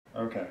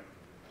Okay.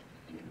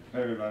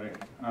 Hey everybody.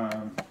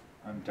 I'm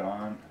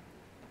Don.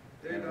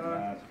 Hey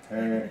Don.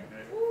 Hey.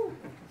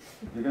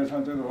 You guys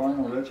want to do the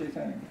Lionel Richie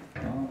thing?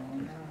 Oh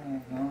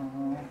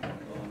no.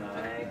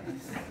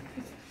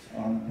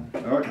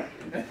 Okay.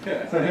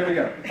 So here we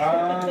go.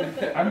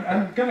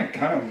 I'm going to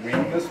kind of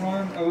wing this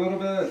one a little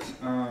bit.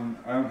 I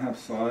don't have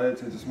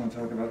slides. I just want to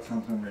talk about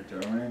something we're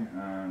doing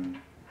and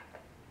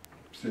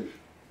see if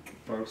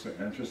folks are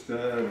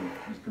interested, and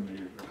it's going to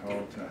be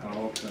called to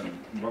help,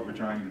 and what we're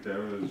trying to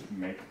do is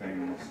make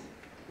things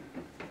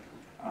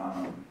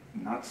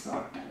not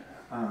suck.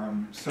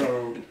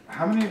 So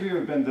how many of you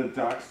have been to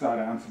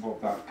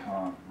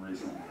docs.ansible.com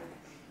recently?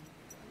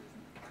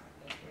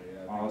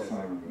 Yeah,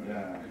 Awesome,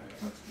 yeah.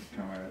 Let's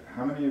come with it.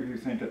 How many of you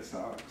think it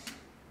sucks?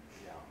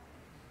 Yeah.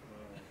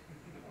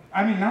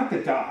 I mean, not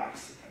the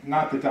docs,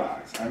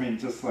 I mean,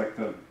 just like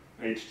the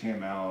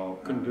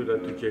HTML. Couldn't do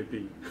that to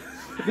JP.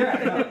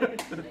 Yeah, no.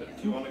 Do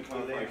you want to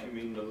clarify if you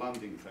mean the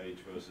landing page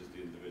versus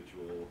the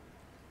individual?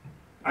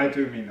 I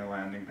do mean the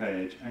landing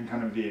page and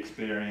kind of the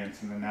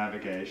experience and the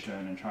navigation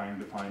and trying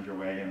to find your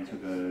way into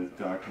the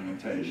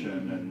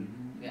documentation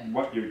and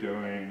what you're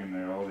doing, and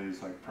there are all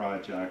these like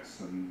projects,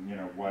 and you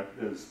know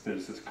there's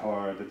this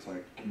card that's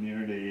like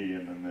community,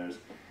 and then there's,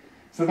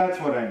 so that's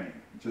what I mean,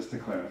 just to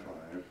clarify.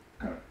 I'm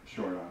kind of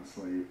short on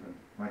sleep, and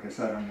like I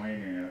said, I'm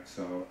winging it.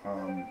 So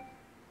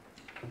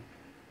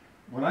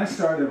when I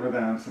started with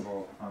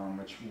Ansible,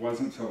 which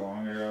wasn't so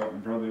long ago,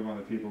 I'm probably one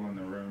of the people in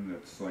the room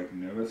that's like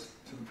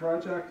newest to the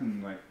project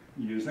and like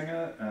using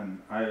it,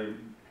 and I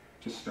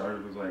just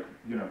started with like,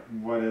 you know,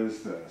 what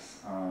is this?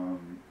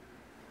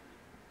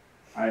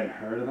 I had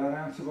heard about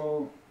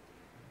Ansible,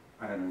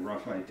 I had a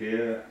rough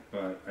idea,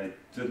 but I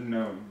didn't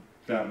know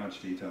that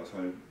much detail, so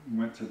I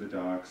went to the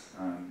docs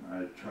and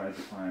I tried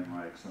to find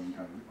like some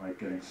kind of like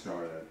getting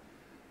started.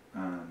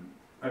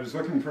 I was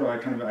looking for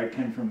like I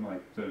came from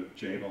like the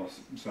JBoss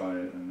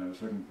side, and I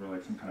was looking for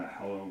like some kind of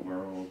hello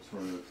world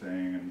sort of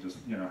thing, and just,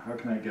 you know, how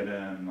can I get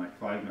in like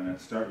 5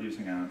 minutes, start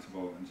using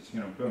Ansible, and just,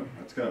 you know, boom,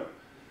 let's go.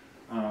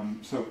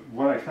 So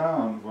what I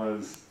found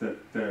was that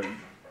there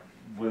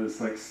was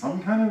like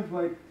some kind of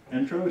like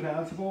intro to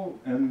Ansible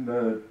in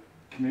the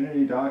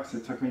community docs.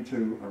 It took me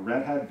to a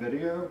Red Hat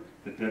video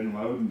that didn't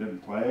load and didn't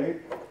play,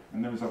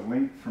 and there was a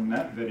link from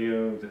that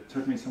video that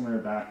took me somewhere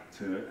back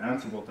to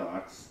Ansible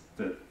docs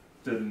that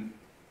didn't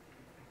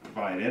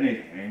provide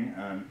anything,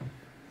 and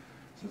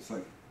so it's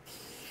like,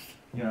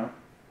 you know,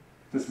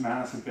 this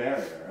massive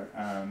barrier,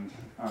 and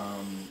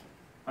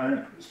I don't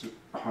know, it's just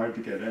hard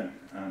to get in,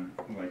 and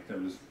like there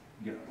was,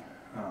 you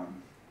know,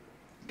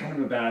 kind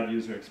of a bad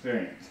user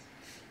experience.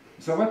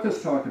 So what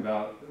this talk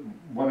about,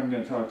 what I'm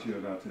going to talk to you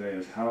about today,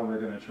 is how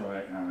we're going to try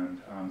and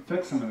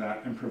fix some of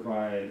that and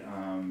provide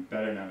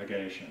better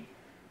navigation.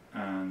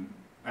 And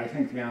I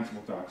think the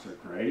Ansible docs are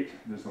great.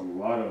 There's a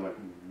lot of like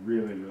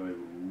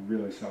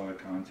really solid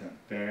content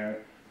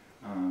there.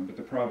 But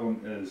the problem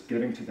is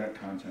getting to that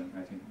content,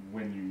 I think,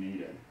 when you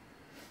need it.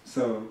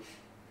 So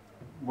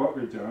what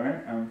we're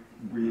doing,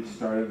 we've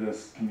started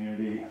this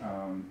community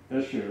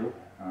issue.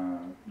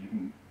 You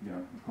can, you know,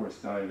 of course,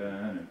 dive in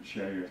and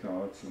share your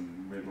thoughts,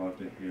 and we'd love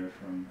to hear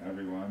from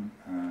everyone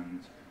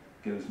and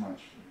get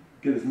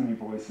as many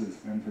voices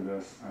into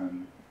this,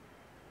 and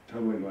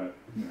totally let,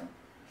 you know,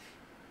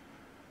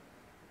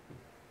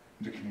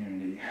 the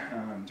community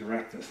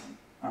direct this.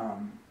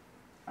 I'm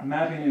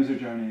mapping user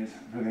journeys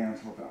for the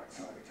Ansible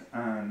docsite.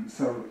 And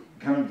so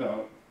kind of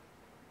the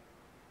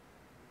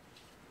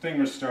thing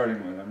we're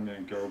starting with, I'm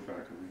going to go back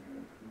over here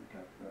and look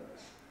at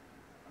this.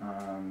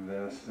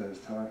 This is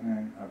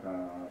talking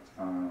about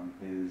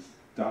these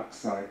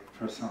docsite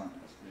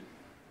personas.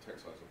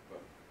 Text size up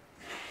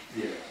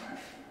there. Yeah.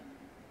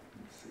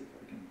 Let's see if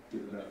I can do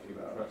that If you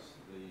without. press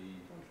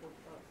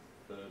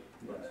the third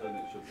button,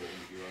 it should bring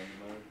you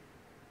on mode.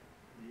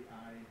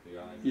 The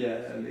eye. Yeah,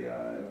 the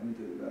eye. Let me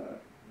do that.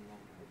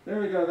 There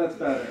we go. That's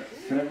better.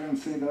 Can everyone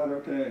see that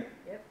okay?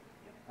 Yep.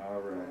 All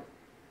right.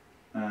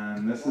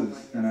 And this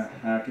is in a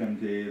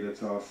HackMD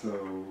that's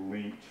also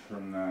linked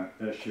from that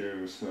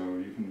issue, so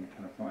you can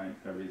kind of find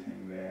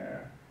everything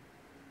there.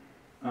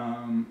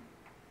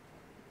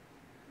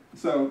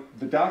 So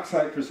the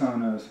docsite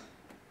personas.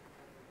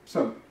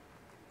 So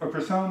a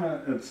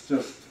persona, it's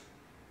just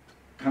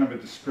kind of a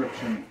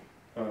description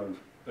of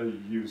a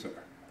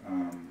user.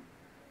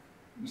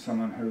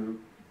 Someone who,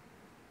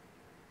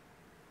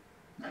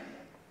 I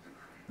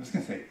was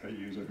going to say a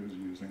user who's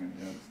using it,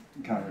 yeah,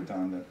 it's kind of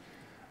redundant.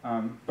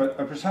 But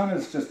a persona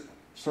is just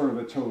sort of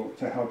a tool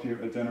to help you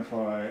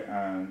identify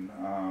and...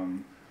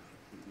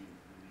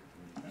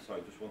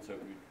 Sorry, just one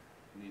second,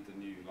 we need the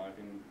new live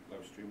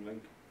stream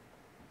link.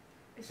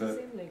 It's the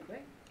same link,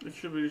 right? It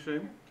should be the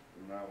same.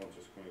 And that one's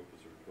just coming up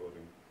as a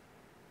recording.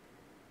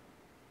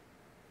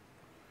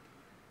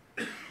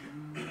 I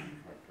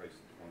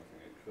placed one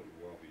thing, it could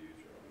well be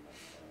user on that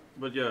side.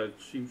 But yeah, it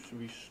seems to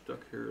be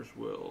stuck here as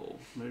well.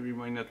 Maybe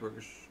my network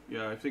is,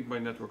 yeah, I think my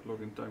network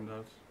login timed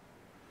out.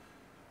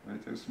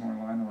 Wait, there's more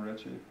Lionel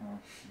Richie. Oh,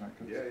 that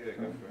could Yeah,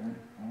 go for it.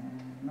 Oh,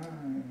 no.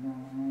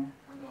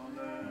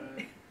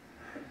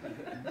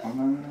 Oh,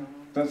 no.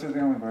 Those are the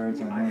only words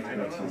I know I to don't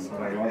that know song, the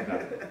but I love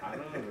that. I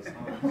don't know the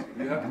songs.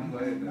 You have to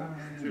play it. No,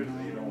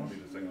 Seriously, you no. don't want me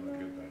to sing on a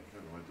good day.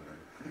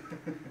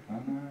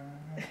 Never mind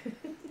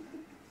today.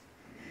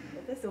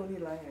 But that's the only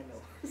line I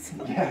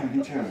know. Yeah,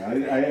 me too.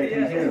 I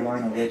can hear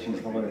Lionel Richie's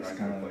voice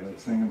kind of like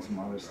singing some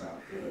other stuff.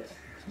 Yeah.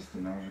 It's just a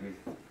melody.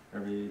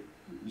 Every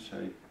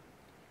shape.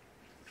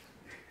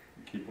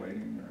 Keep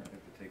waiting or...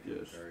 Particular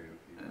Yes.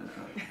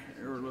 karaoke.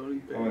 Error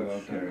loading page. Oh, I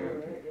love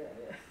karaoke. Alright,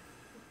 yeah.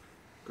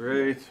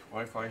 Great,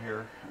 Wi-Fi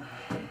here.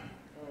 Oh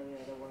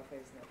yeah, the Wi-Fi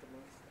is not the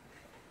most.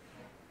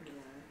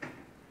 Yeah.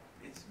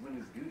 It's when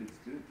it's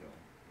good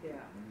though.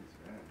 Yeah. When it's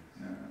bad,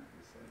 Yeah.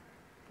 it's like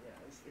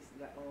Yeah, it's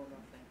like all or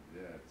nothing.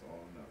 yeah, it's all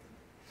or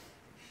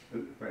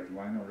nothing. Wait,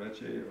 Lionel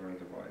Richie or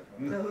the Wi-Fi?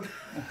 No.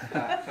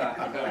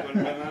 When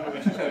Lionel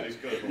Richie's good, he's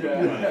good. When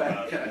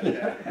Lionel's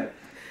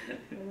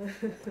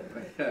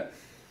bad.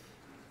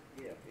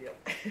 Yep, yep.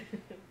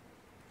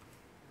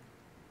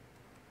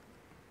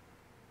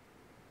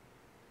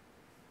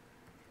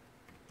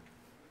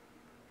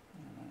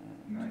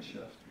 Night Shift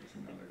was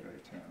another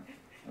great tune.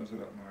 That was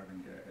about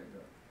Marvin Gaye,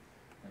 but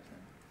I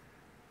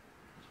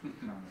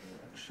think. None of the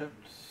rest.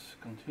 Accept,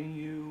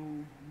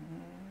 continue.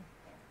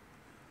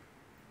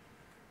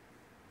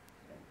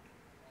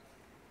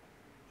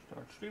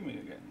 Start streaming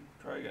again.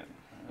 Try again.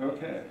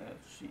 Okay.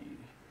 Let's see.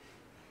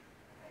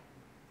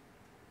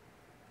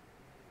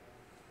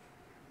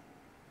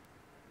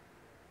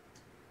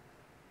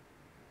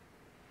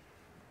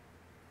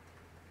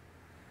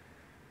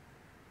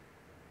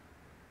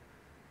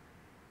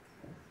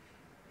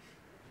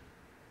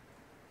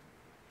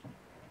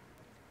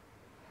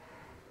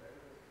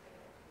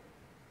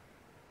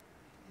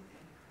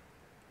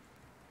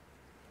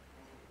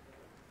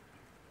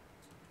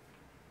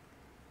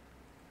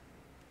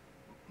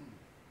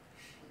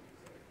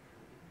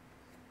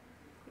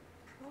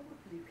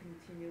 Probably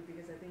continue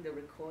because I think the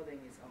recording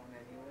is on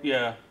anyway.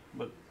 Yeah,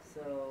 but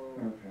So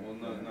Okay. Well,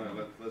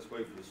 no, let's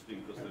wait for the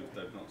stream because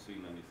they've not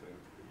seen anything.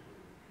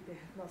 they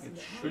have not seen it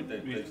the should They,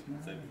 be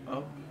they,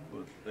 up.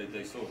 But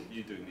they saw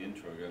you doing the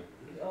intro again,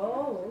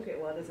 Oh, okay.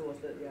 Well, this was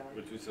the yeah.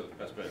 which was the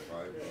best bit,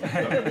 right?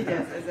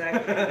 Yes,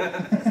 exactly.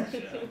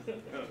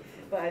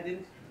 But I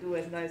didn't do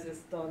as nice as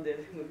Don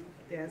did with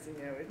dancing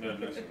and everything. No,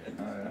 no.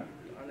 Oh,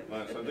 yeah.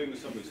 Right, so I'm doing the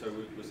summary. So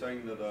we're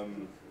saying that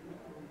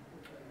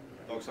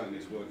docsite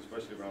needs work,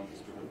 especially around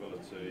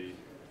distributability.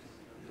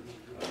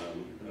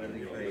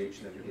 Landing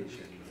page,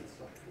 navigation.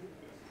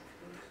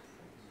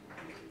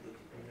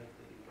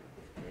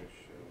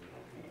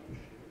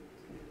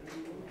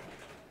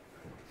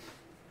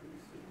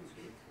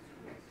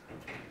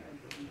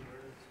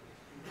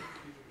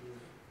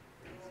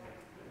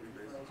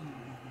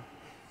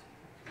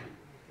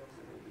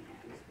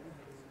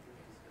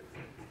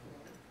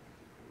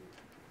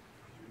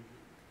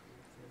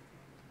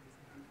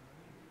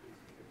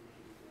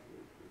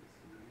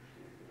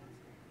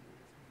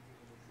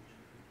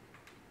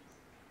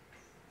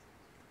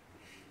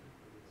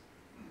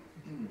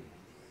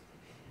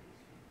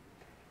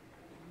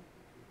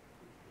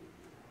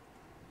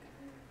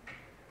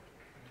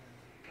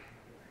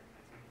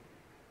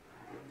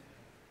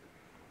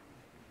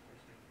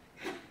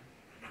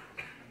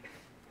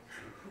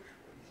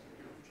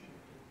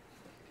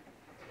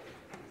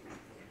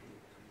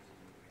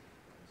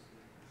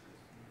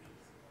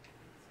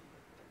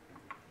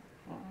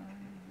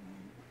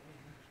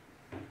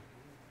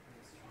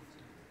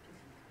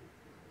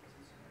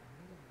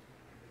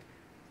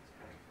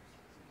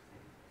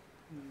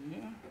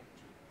 Yeah.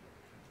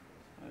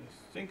 I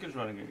think it's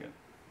running again.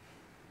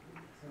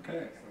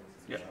 Okay.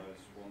 Yeah. Just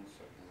 1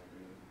 second.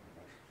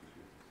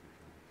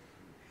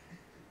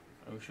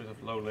 We should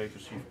have low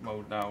latency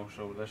mode now,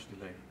 so less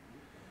delay.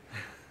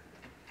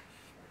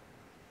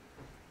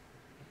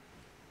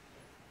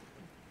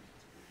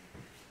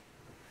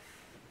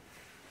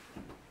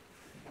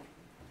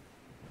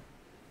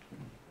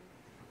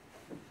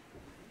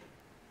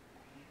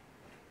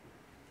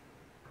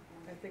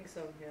 I think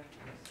so. Yeah.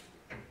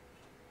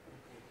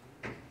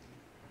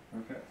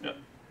 Okay. Yeah.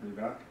 Are you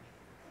back?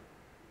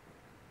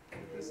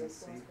 It doesn't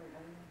seem.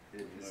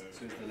 Is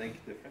the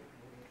link different?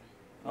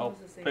 I'll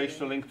It's the same paste the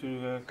thing. link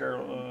to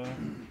Carol.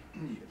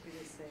 Should be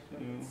the same.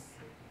 but you- it's-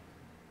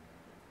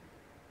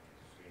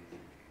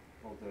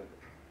 All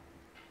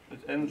the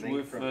It ends Link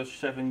with from-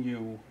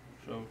 7U,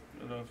 so I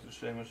don't know if it's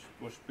the same as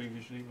it was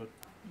previously, but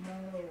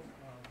No.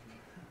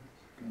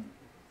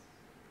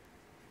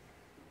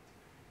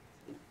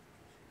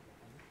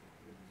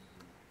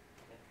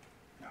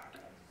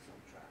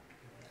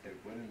 it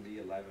wouldn't be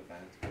a live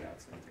event without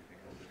some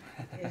technical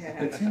difficulties.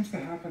 Yeah. It seems to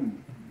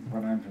happen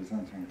when I'm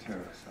presenting too,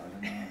 so I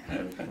don't know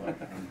if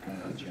like, I'm kind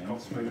of a That's just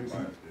jinx for confirmation using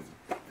bias,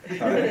 it. dude.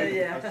 Sorry?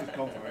 Yeah. That's just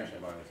confirmation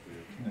bias,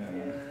 dude. Yeah,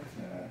 Yeah.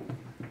 yeah.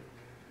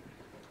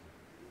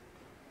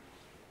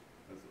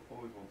 There's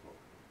always one top.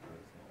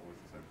 It's not always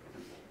the same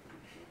color.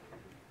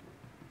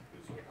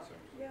 It's always the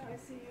same. Yeah, I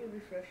see you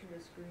refreshing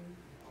the screen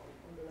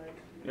on the live.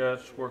 yeah,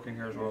 it's working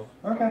here as well.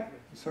 Okay,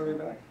 so we're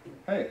back.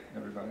 Hey,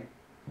 everybody.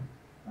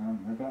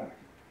 We're back.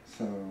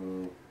 So,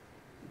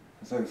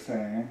 as I was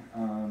saying,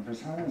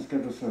 personas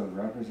give us a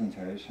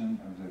representation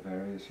of the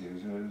various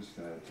users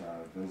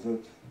that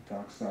visit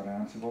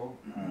docs.ansible,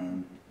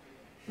 and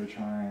we're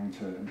trying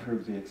to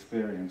improve the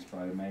experience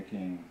by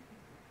making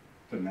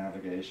the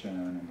navigation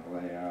and the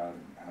layout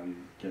and how you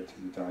get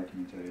to the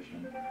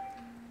documentation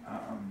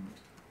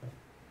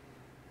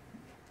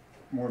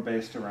more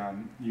based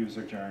around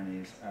user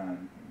journeys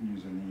and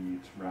user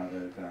needs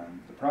rather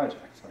than the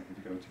projects. Like if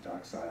you go to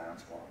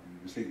docs.ansible,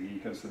 you see the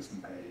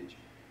ecosystem page,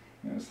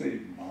 you know,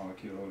 see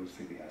molecules,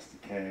 see the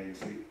SDK,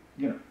 see,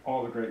 you know,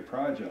 all the great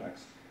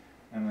projects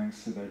and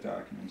links to their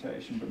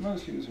documentation. But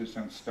most users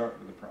don't start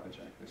with a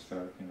project. They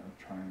start, you know,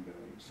 trying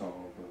to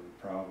solve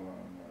a problem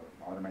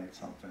or automate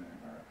something,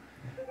 or,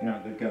 you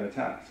know, they've got a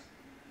task.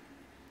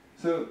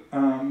 So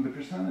the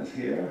personas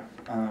here,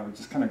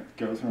 just kind of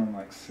go through them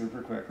like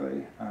super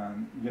quickly.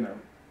 You know,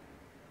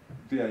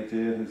 the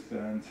idea has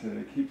been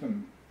to keep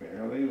them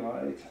fairly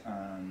light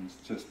and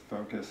just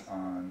focus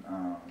on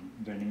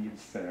their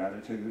needs, their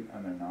attitude,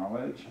 and their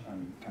knowledge,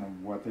 and kind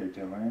of what they're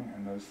doing,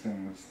 and those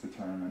things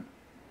determine.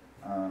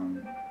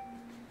 So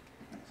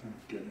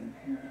get in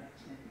here,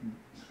 so I can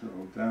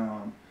scroll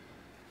down.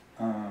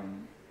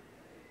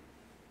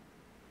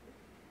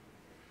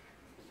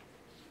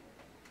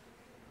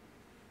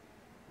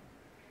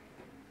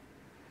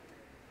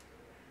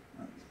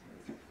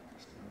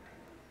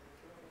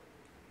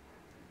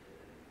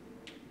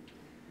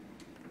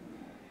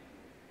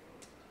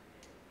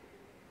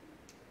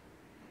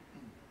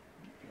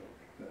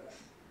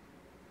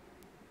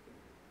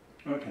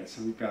 Okay,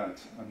 so we've got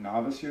a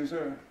novice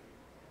user,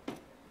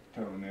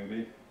 total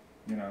newbie,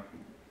 you know,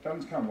 that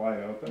one's kind of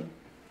wide open.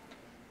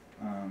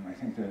 I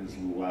think there's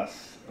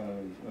less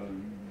of a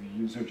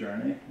user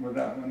journey with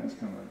that one. It's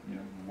kind of like, you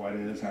know, what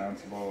is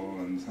Ansible,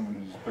 and someone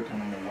who's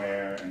becoming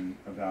aware and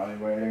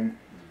evaluating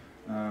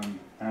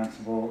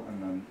Ansible,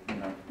 and then, you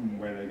know,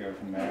 where they go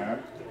from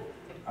there.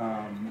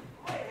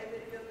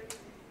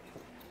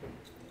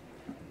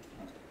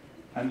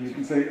 And you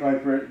can see,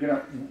 like,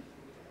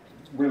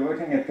 we're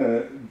looking at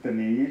the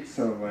needs,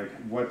 so like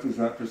what does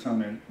that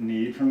persona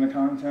need from the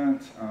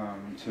content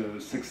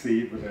to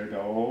succeed with their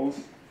goals?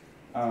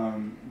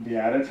 The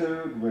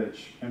attitude,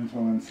 which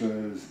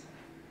influences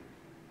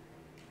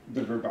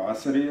the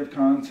verbosity of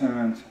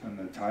content and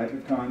the type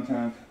of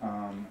content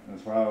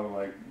as well.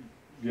 Like,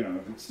 you know,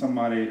 if it's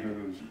somebody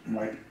who's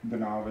like the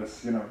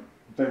novice, you know,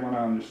 they want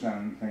to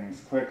understand things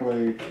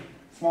quickly.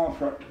 Small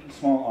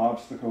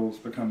obstacles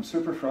become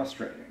super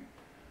frustrating.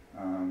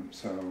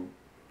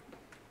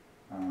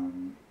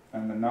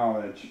 And the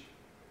knowledge,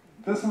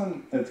 this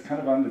one, it's kind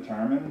of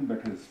undetermined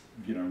because,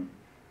 you know,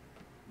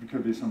 it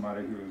could be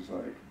somebody who's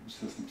like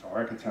systems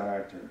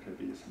architect, or it could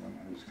be someone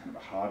who's kind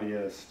of a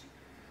hobbyist.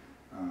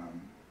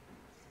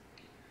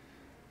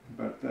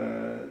 But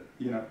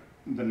you know,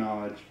 the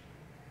knowledge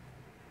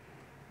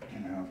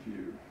can help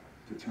you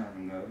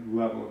determine the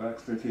level of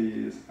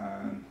expertise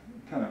and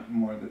kind of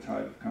more the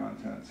type of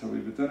content. So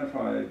we've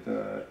identified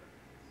the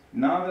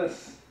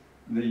novice,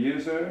 the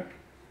user,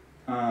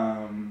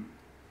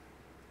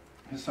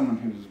 is someone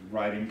who's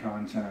writing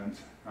content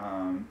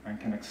and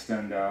can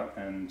extend out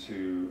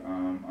into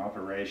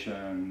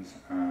operations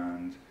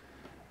and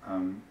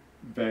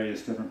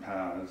various different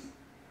paths.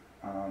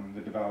 The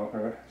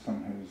developer,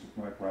 someone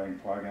who's like writing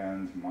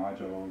plugins,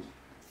 modules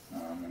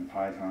in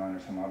Python or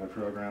some other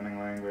programming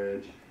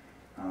language.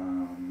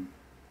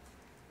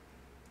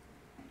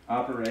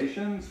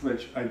 Operations,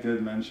 which I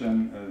did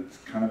mention, is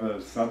kind of a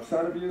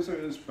subset of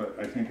users, but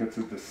I think it's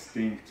a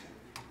distinct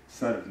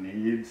set of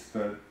needs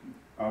that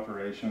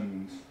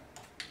operations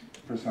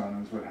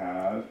personas would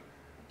have.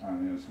 You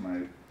know,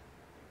 somebody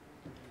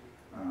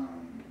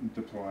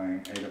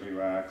deploying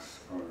AWX,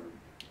 or,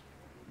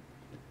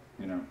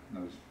 you know,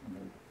 those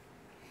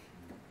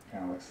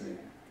Galaxy.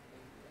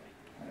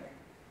 Okay.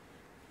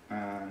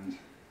 And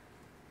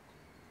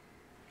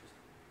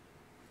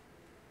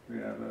we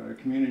have a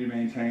community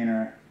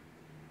maintainer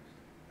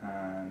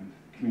and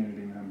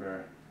community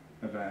member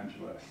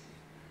evangelist.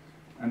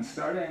 And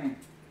starting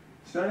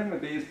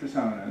with these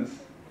personas,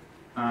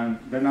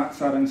 they're not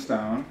set in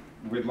stone.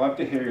 We'd love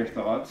to hear your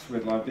thoughts.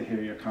 We'd love to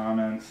hear your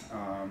comments.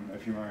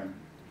 If you want to,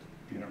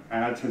 you know,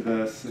 add to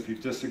this, if you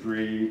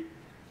disagree.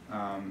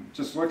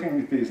 Just looking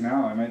at these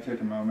now, I might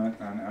take a moment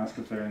and ask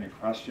if there are any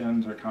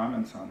questions or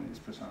comments on these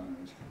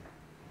personas.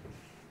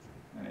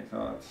 Any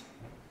thoughts?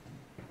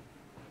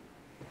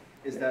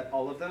 Is that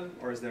all of them,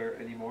 or is there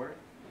any more?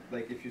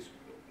 Like if you...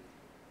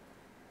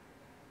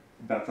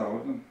 That's all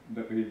of them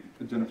that we've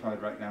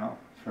identified right now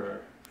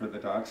for the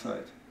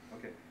docsite.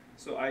 Okay,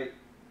 so I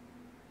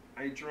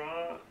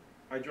draw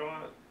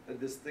a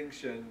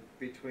distinction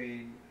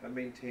between a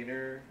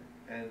maintainer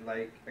and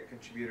like a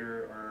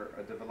contributor or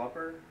a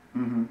developer.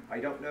 Mm-hmm. I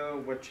don't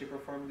know what shape or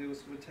form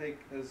those would take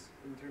as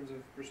in terms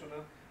of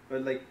persona,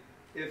 but like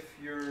if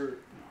you're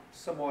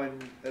someone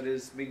that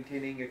is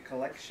maintaining a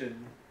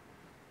collection,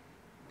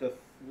 the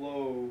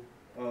flow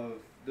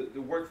of the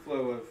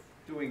workflow of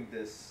doing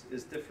this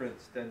is different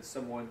than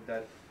someone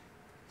that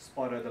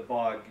spotted a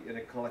bug in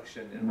a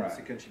collection and wants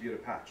to contribute a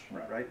patch,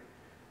 right?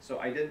 So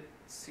I didn't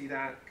see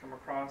that come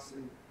across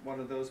in one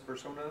of those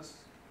personas,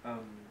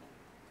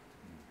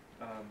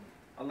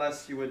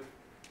 unless you would,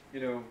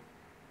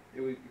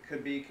 it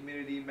could be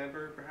community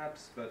member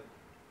perhaps, but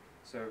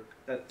so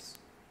that's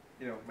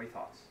my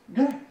thoughts.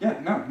 Yeah,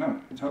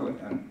 no, totally.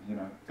 And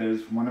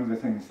there's one of the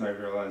things that I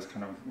realized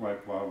kind of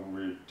like while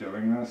we're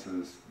doing this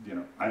is,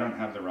 I don't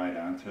have the right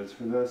answers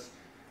for this.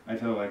 I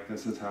feel like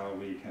this is how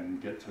we can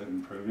get to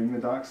improving the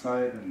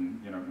docsite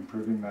and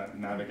improving that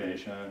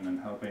navigation and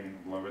helping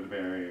lower the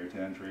barrier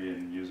to entry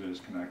and users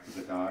connect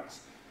to the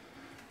docs.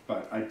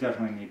 But I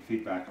definitely need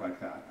feedback like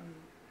that.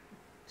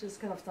 Just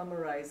kind of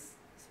summarize,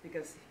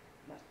 because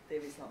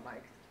David's not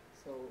mic'd,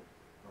 so.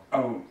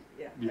 Oh,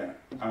 yeah.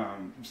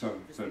 So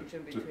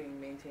distinction between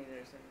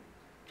maintainers and.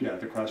 Yeah,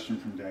 the question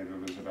from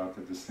David was about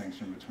the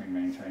distinction between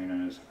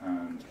maintainers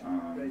and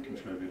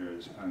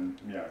contributors, and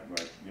yeah,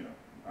 like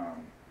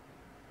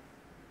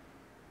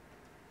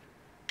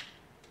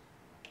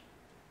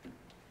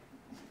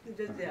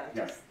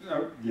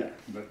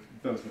but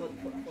those are the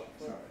ones.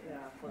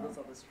 For those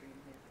on the stream.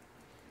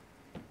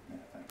 Yeah,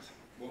 thanks.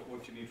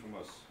 What do you need from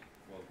us?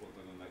 What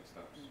are the next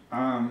steps?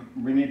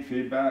 We need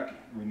feedback.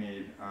 We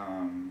need,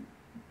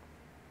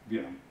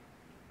 it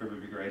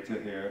would be great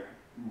to hear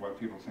what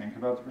people think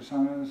about the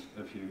personas.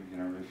 If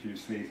you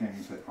see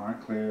things that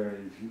aren't clear,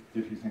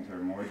 if you think there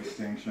are more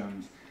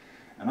distinctions,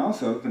 and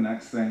also the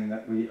next thing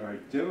that we are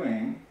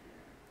doing,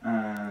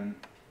 and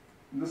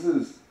this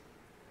is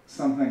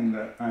something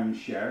that I'm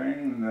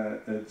sharing,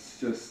 that it's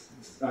just,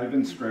 I've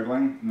been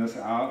scribbling this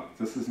out.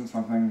 This isn't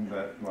something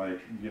that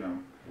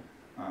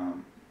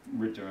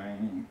we're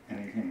doing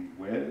anything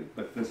with,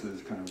 but this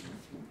is kind of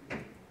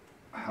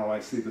how I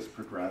see this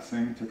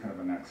progressing to kind of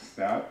a next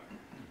step.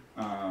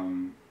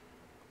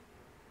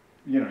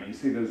 You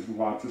see there's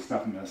lots of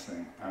stuff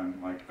missing, and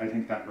I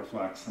think that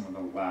reflects some of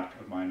the lack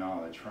of my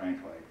knowledge,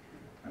 frankly,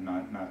 and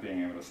not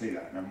being able to see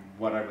that. And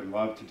what I would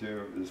love to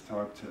do is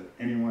talk to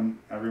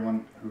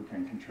everyone who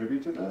can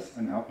contribute to this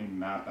and help me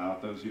map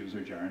out those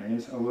user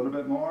journeys a little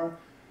bit more.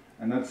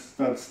 And that's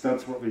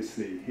what we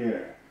see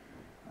here.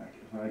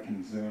 If I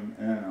can zoom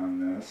in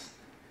on this,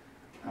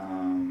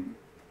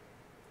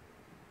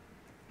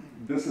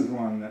 this is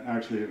one that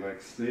actually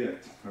see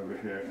it over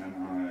here, and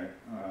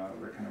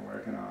we're kind of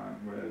working on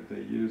with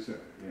the user.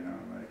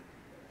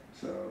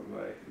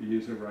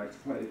 User writes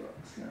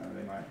playbooks.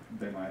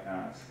 They might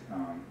ask,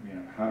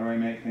 how do I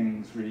make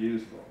things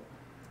reusable?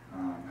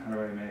 How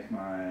do I make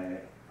my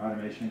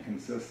automation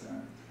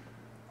consistent?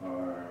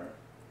 Or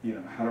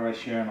how do I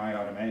share my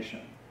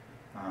automation?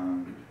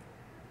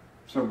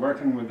 So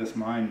working with this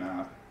mind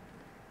map,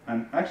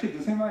 and actually,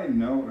 does anybody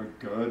know a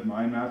good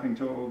mind mapping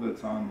tool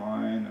that's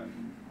online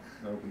and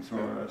open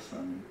source?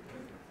 And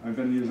I've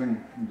been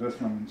using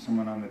this one.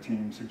 Someone on the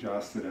team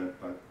suggested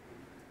it, but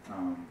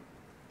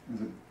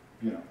there's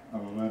a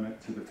limit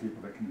to the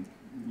people that can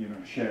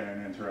share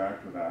and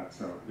interact with that.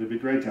 So it'd be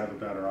great to have a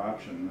better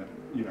option that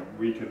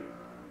we could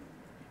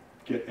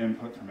get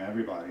input from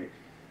everybody.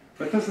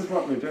 But this is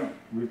what we're doing.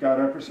 We've got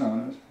our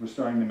personas. We're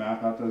starting to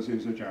map out those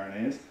user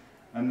journeys.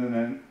 And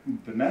then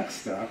the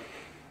next step,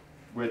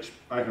 which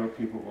I hope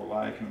people will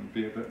like and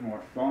be a bit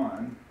more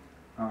fun,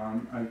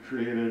 I've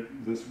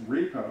created this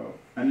repo.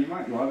 And you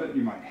might love it,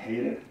 you might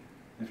hate it.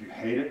 If you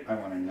hate it, I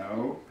want to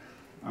know.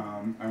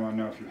 I want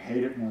to know if you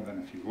hate it more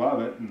than if you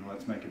love it, and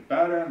let's make it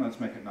better, and let's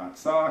make it not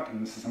suck. And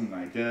this is something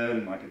I did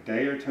in a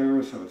day or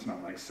two, so it's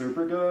not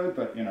super good,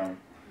 but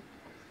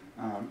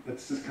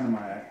it's just kind of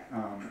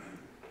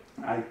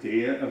my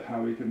idea of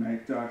how we can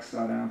make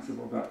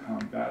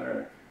docs.ansible.com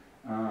better.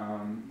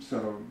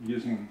 So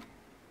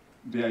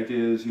the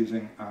idea is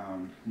using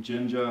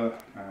Jinja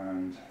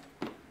and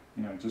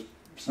just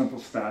simple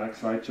static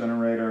site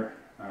generator,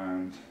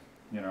 and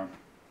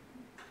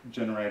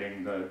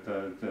generating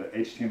the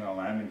HTML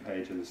landing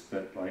pages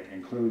that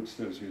includes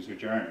those user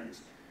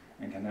journeys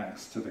and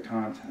connects to the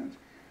content.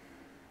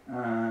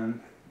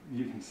 And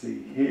you can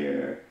see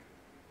here,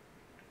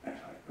 if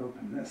I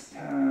open this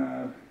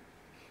tab,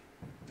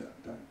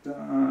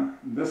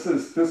 this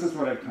is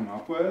what I've come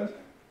up with.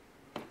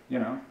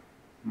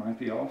 Might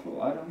be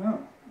awful, I don't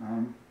know.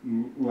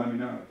 Let me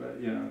know,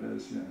 but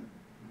there's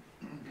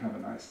kind of a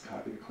nice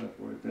copy to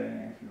clipboard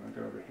thing. If you want to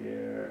go over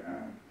here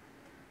and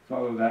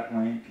follow that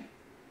link,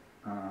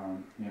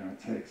 it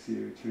takes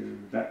you to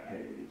that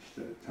page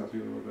that tells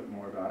you a little bit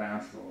more about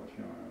Ansible. If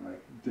you want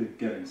to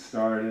getting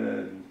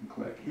started, you can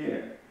click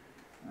here.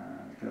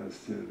 It goes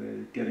to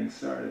the getting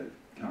started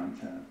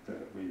content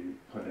that we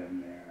put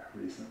in there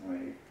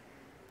recently.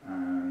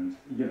 And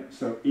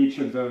so each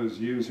of those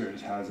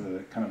users has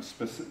a kind of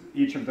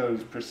each of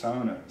those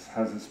personas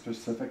has a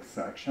specific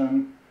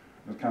section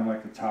with kind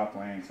of the top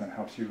links, and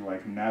helps you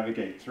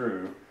navigate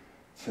through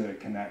to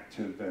connect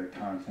to the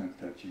content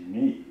that you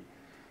need.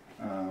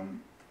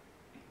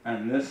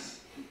 And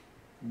this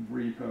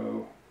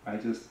repo, I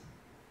just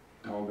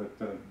called it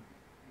the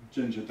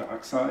Jinja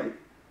docsite.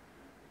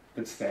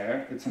 It's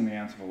there. It's in the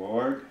Ansible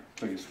org.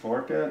 Please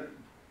fork it.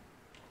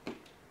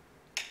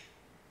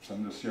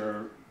 Send us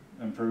your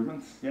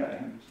improvements.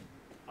 Yeah.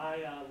 I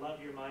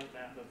love your mind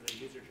map of the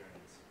user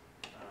journeys.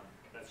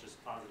 that's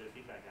just positive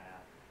feedback I have.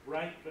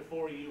 Right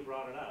before you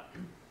brought it up,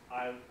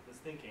 I was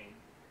thinking,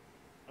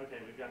 okay,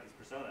 we've got these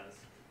personas.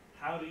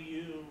 How do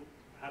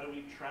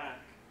we track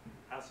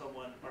how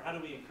someone, or how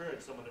do we encourage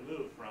someone to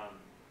move from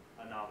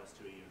a novice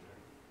to a user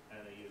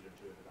and a user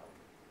to a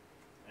developer?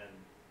 And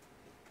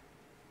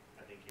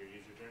I think your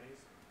user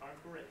journeys are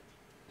great.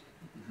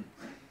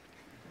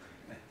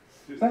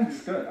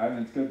 Thanks, good. I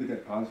mean, it's good to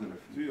get positive.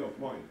 To your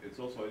point, it's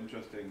also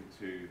interesting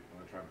to,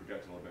 I'm going to try and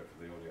project a little bit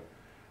for the audio.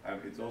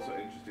 It's also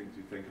interesting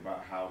to think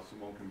about how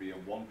someone can be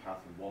in one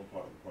path in one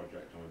part of the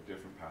project or a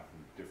different path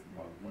in a different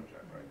part of the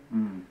project, right?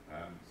 Mm.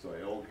 So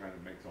it all kind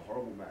of makes a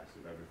horrible mess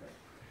of everything,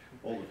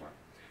 all the time.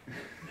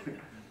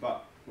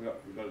 But we've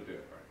got to do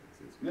it, right?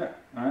 It's Yeah,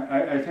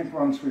 I think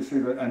once we see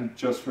that, and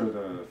just for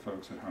the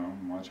folks at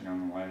home watching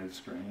on the lighted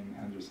screen,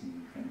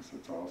 Henderson thinks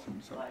it's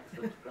awesome. So. Like,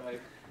 subscribe.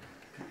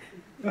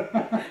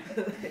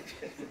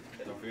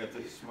 Don't forget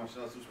to smash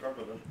that subscribe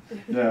button.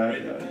 Yeah.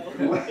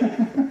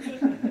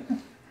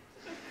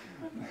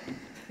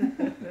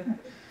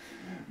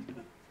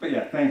 But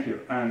yeah, thank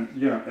you. And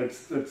you know,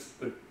 it's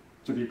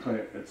to be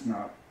clear, it's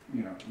not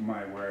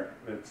my work.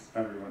 It's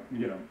everyone.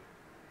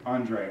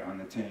 Andre on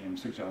the team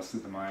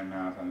suggested the mind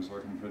map. I was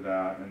looking for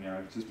that, and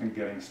I've just been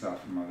getting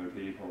stuff from other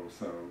people.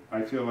 So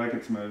I feel like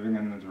it's moving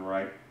in the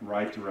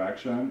right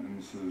direction, and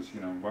this is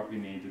what we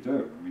need to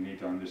do. We need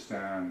to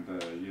understand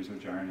the user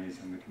journeys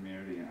in the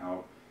community and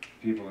how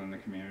people in the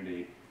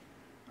community.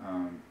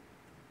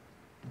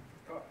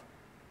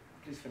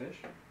 Please finish.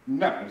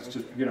 No, it's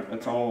just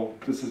it's all.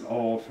 This is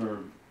all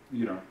for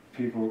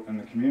people in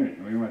the community.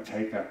 And we want to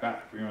take that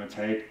back. We want to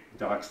take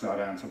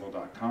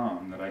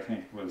docs.ansible.com that I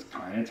think was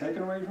kind of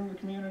taken away from the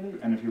community.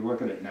 And if you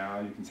look at it now,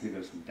 you can see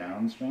there's some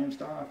downstream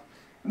stuff.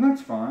 And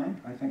that's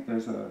fine. I think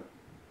there's a...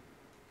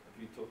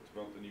 Have you talked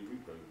about the new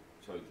repo?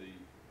 So the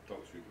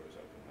docs repo is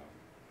open now.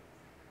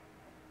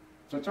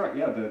 That's right,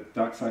 yeah, the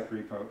docsite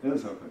repo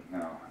is open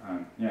now.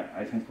 Yeah,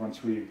 I think once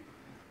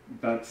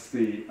that's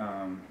the...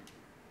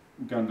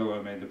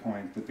 Gundula made the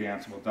point that the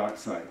Ansible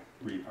docsite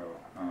repo,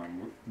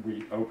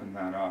 we opened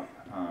that up.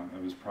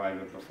 It was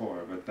private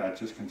before, but that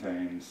just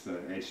contains the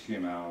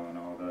HTML and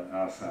all the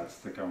assets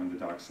that go into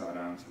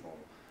docs.ansible.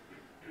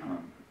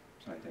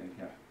 So I did,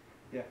 yeah.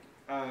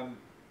 Yeah.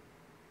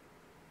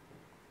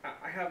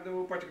 I have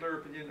no particular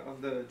opinion on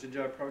the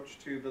Jinja approach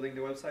to building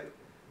the website,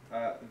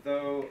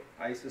 though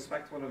I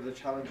suspect one of the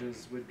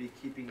challenges would be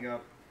keeping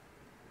up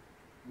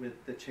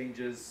with the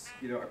changes,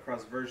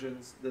 across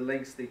versions, the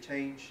links they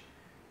change.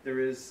 There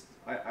is,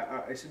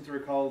 I seem to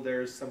recall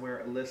there's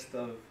somewhere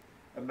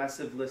a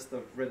massive list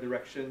of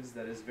redirections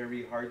that is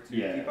very hard to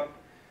keep up.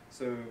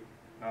 So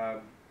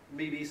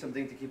maybe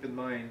something to keep in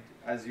mind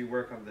as you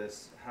work on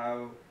this.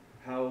 How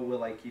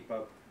will I keep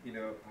up?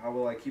 How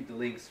will I keep the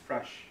links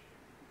fresh?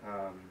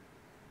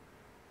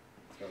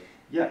 So.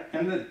 Yeah,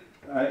 and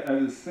I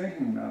was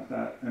thinking about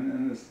that, and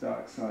in this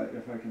docsite,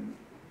 if I can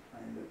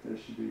find it, there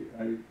should be.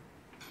 I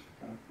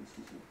thought this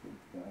is a good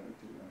data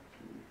to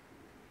actually.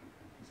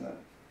 Is that?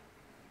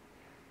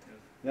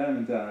 Yeah, I'm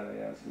in data,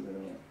 yeah, so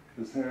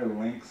is there a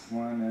links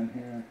one in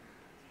here?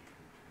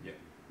 Yeah.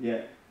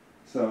 Yeah,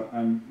 so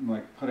I'm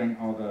putting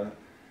all the,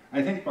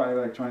 I think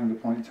by trying to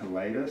point to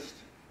latest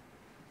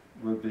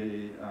would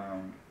be,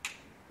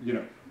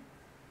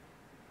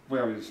 we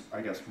always, I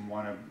guess,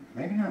 want to,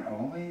 maybe not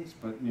always,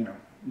 but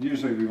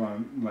usually we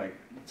want to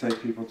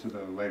take people to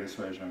the latest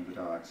version of the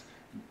docs.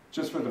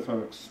 Just for the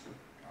folks,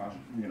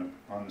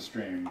 on the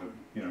stream,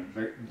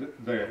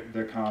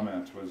 their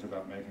comment was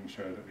about making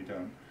sure that we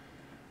don't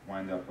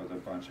wind up with a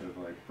bunch of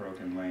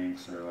broken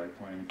links or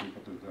pointing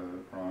people to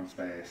the wrong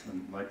space.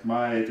 And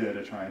my idea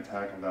to try and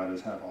tackle that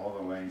is have all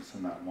the links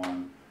in that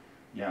one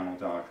YAML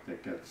doc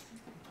that gets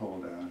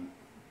pulled in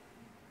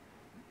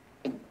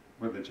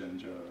with the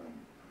Jinja.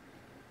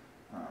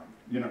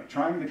 And,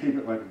 trying to keep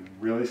it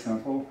really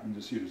simple and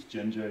just use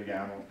Jinja,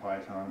 YAML,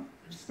 Python,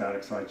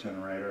 static site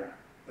generator.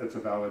 It's a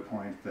valid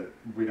point that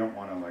we don't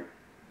want to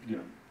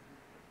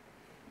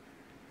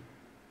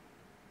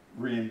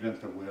reinvent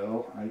the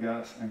wheel, I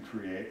guess, and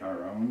create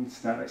our own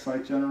static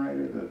site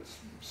generator that's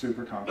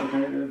super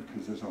complicated,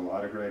 because there's a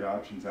lot of great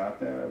options out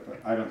there, but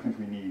I don't think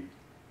we need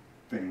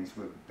things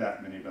with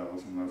that many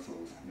bells and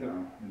whistles,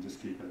 and just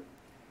keep it.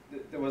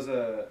 There was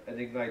an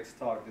Ignite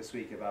talk this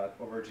week about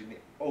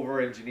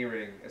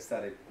over-engineering a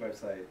static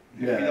website.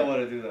 Yeah. We don't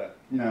want to do that.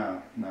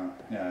 No, we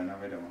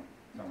don't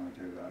want to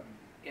do that.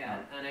 Yeah,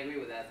 and I agree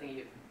with that. I think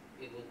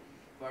it would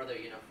further,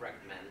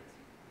 fragment,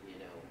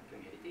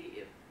 community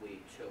if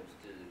we chose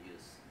to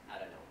use, I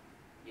don't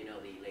know,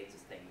 the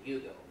latest thing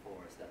for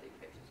static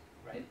pages,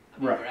 right? I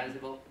mean, Right. for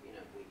Ansible,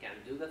 we can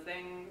do the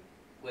thing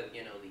with, the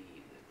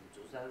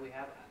tools that we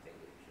have. I think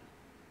we should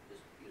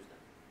just use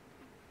them.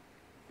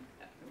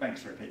 Yeah.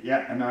 Thanks, Ricky.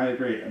 Yeah, and I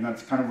agree, and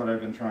that's kind of what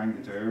I've been trying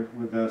to do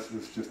with this,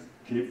 is just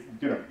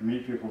keep,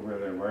 meet people where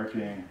they're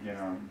working,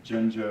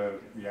 Jinja,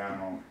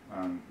 YAML,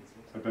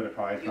 a bit of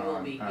Python. You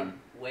will be getting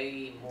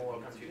way more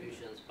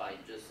contributions by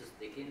just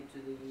sticking to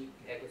the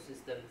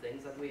ecosystem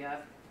things that we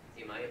have,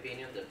 in my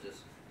opinion, than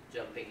just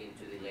jumping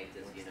into the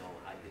latest,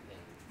 hype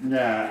thing.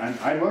 Yeah, and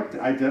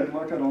I did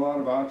look at a lot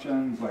of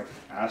options like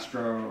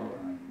Astro,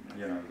 and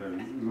you know,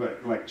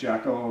 there's like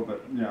Jekyll,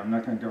 but you know, I'm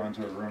not going to go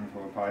into a room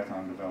full of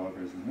Python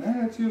developers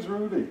and let's use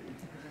Ruby.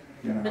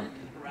 You know,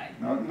 Right.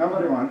 no,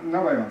 nobody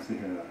wants to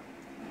hear that.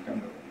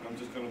 I'm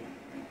just going to.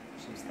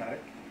 Some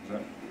static. Is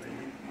that,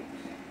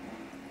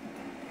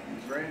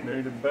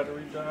 Maybe the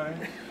battery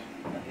died.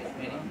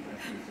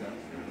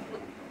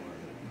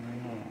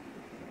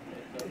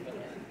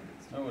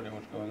 No idea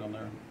what's going on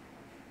there.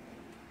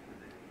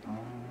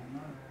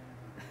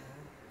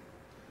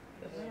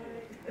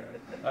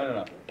 I don't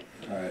know.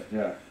 all right,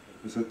 yeah.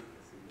 Is it?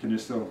 Can you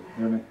still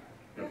hear me?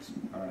 Yes.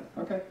 All right.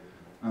 Okay.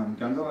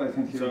 Gundel, I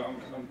think you. So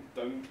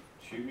don't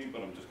shoot me,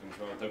 but I'm just going to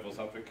throw a devil's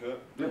advocate.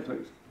 Yeah,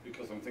 please.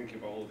 Because I'm thinking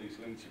about all these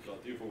links you've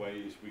got. The other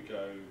way is we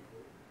go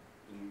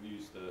and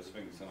use the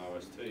Sphinx and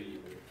RST,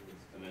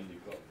 and then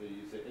you've got the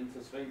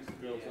intersphinx to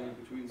build something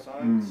between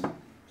sites.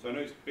 So I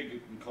know it's big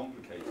and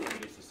complicated, but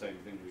it's the same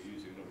thing we're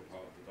using another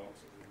part of the docs.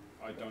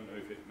 I don't know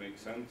if it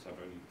makes sense. I've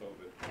only thought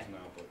of it just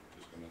now, but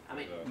just going to. I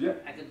mean, Yeah.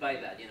 I could buy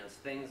that, you know,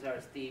 Sphinx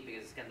RST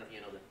because it's kind of,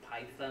 you know, the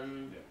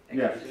Python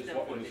Yeah. ecosystem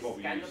for this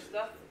kind of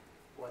stuff.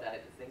 What I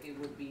think it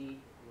would be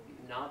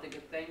not a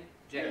good thing,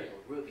 general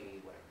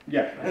Ruby, whatever.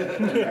 Yeah.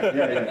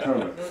 yeah,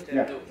 totally.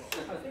 Yeah.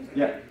 I think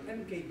Yeah.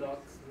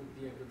 MKDocs would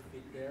be a good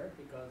fit there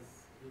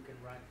because you can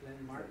write plain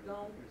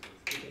Markdown,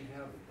 you can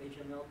have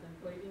HTML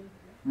templating,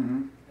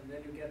 Mm-hmm. and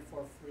then you get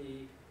for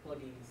free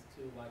plugins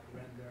to like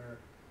render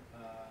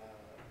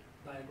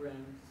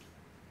diagrams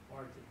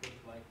or to put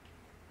like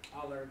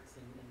alerts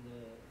in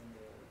the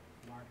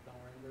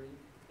Markdown rendering.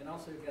 And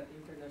also you get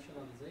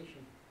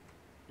internationalization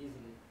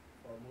easily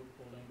for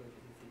multiple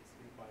languages if it's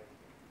required.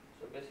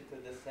 So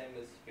basically the same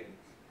as Sphinx.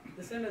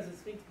 The same as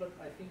Sphinx, but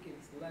I think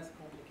it's less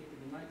complicated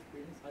in my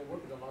experience. I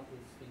worked a lot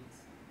with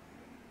Sphinx,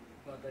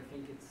 but I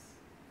think it's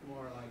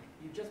more like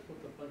you just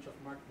put a bunch of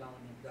Markdown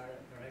in a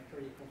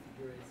directory,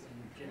 configure it, and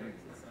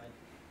generates inside.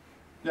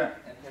 Yeah.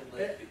 And have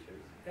less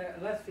features.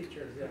 Less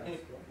features, yeah.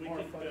 We More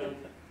could fun. build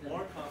Yeah.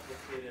 more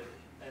complicated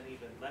and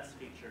even less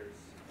features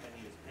and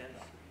use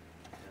Panda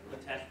and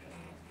Latex,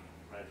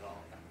 write it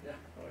all. Yeah.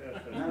 Oh yeah,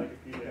 so it's like a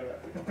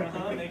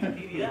PDF. Make a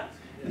PDF.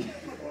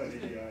 Oh, an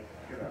API.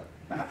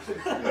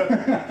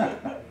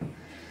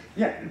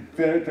 Yeah,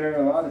 there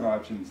are a lot of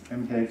options.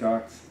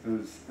 MKDocs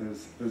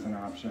is an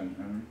option,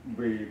 and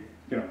we,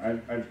 you know,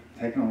 I've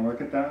taken a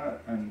look at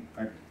that, and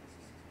I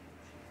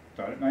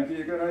thought it might be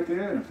a good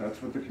idea, and if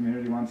that's what the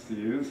community wants to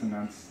use, and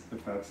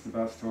if that's the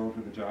best tool for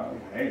the job,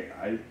 hey,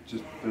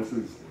 this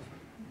is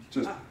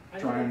just I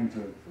trying know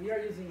to, we are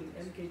using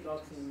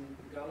MKDocs in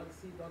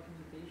Galaxy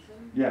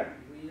documentation. yeah,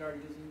 We are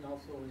using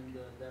also in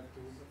the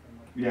DevTools. if I'm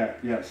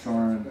not yeah,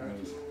 Soren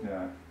is,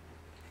 yeah.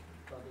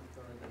 product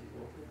already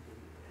working.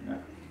 Yeah.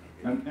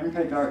 And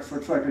MKDocs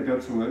looks like a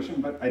good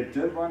solution, but I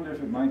did wonder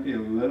if it might be a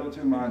little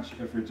too much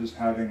if we're just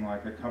having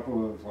like a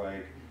couple of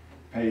like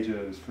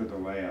pages for the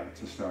layout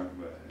to start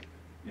with.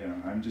 You know,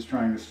 I'm just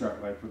trying to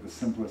start like with the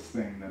simplest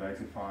thing that I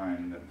could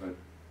find that would,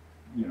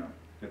 you know,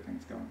 get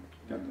things going,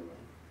 get into it.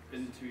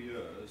 In 2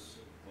 years,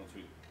 once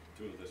we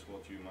do this,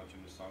 what do you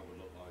imagine the site would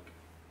look like?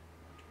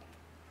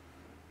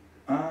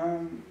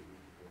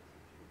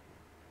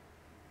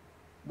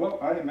 Well,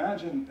 I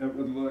imagine it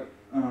would look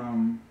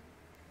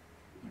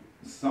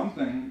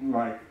something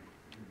like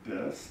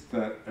this,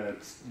 that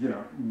it's, you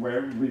know,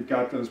 where we've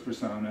got those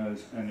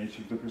personas, and each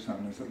of the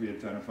personas that we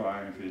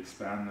identify, and if we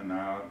expand them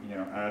out, you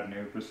know, add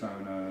new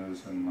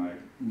personas, and like,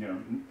 you know,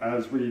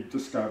 as we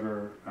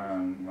discover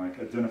and like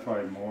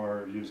identify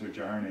more user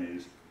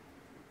journeys,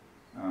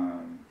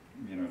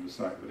 you know, the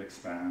site would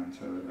expand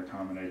to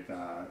accommodate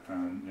that,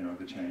 and, you know,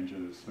 the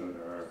changes that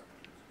are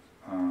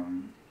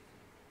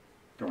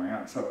going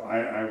on. So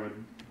I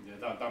would...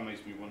 Yeah, that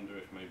makes me wonder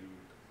if maybe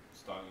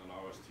starting on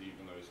RST,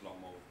 even though it's a lot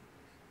more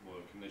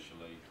work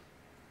initially,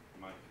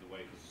 might be the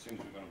way, because it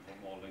seems we're going to put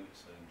more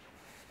links in.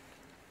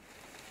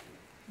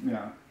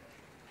 Yeah.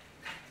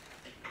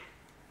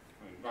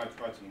 I mean,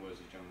 writing words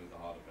is generally the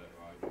harder bit,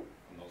 right?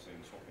 I'm not saying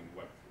swapping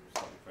web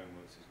static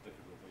frameworks is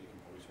difficult, but you can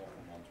probably swap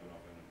from one to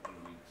another in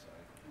a week, so.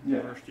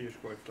 Yeah. RST is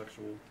quite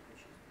flexible.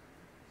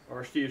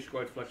 RST is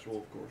quite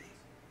flexible, of course.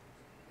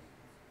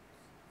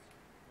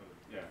 But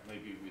yeah,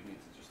 maybe we need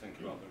to just think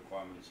about the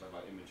requirements, so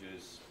like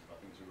images, I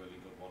think it's a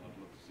really good one. I'd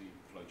love to see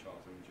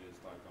flowchart images,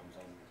 diagrams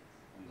on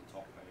the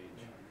top page,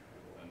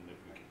 and if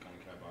we could kind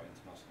of care about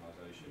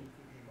internationalization.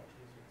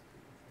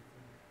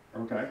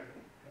 Okay.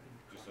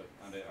 Just an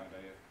idea.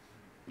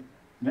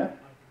 Yeah.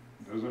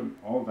 Those are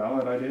all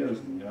valid ideas.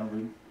 You know,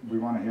 we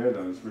want to hear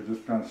those. We're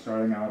just kind of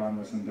starting out on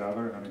this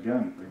endeavor, and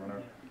again, we want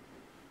to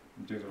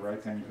do the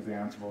right thing for the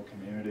Ansible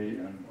community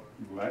and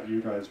let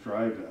you guys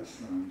drive this.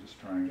 And I'm just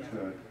trying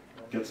to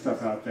get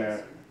stuff out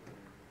there,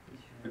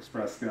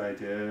 express the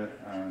idea,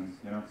 and,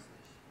 you know,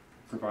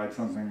 provide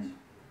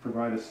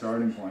a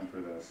starting point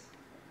for this.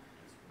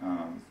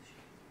 How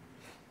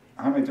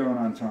am I doing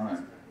on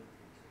time?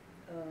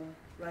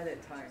 Right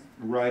at time.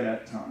 Right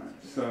at time.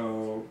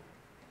 So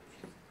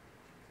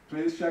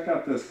please check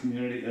out this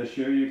community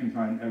issue. You can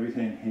find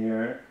everything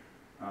here.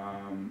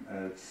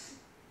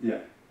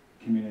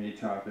 Community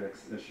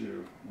Topics,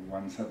 issue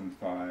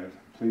 175.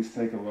 Please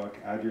take a look,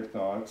 add your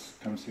thoughts,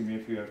 come see me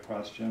if you have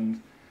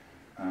questions.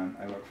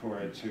 I look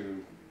forward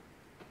to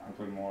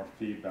hopefully more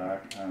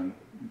feedback and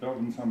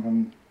building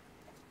something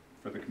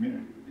for the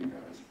community with you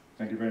guys.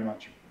 Thank you very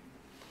much.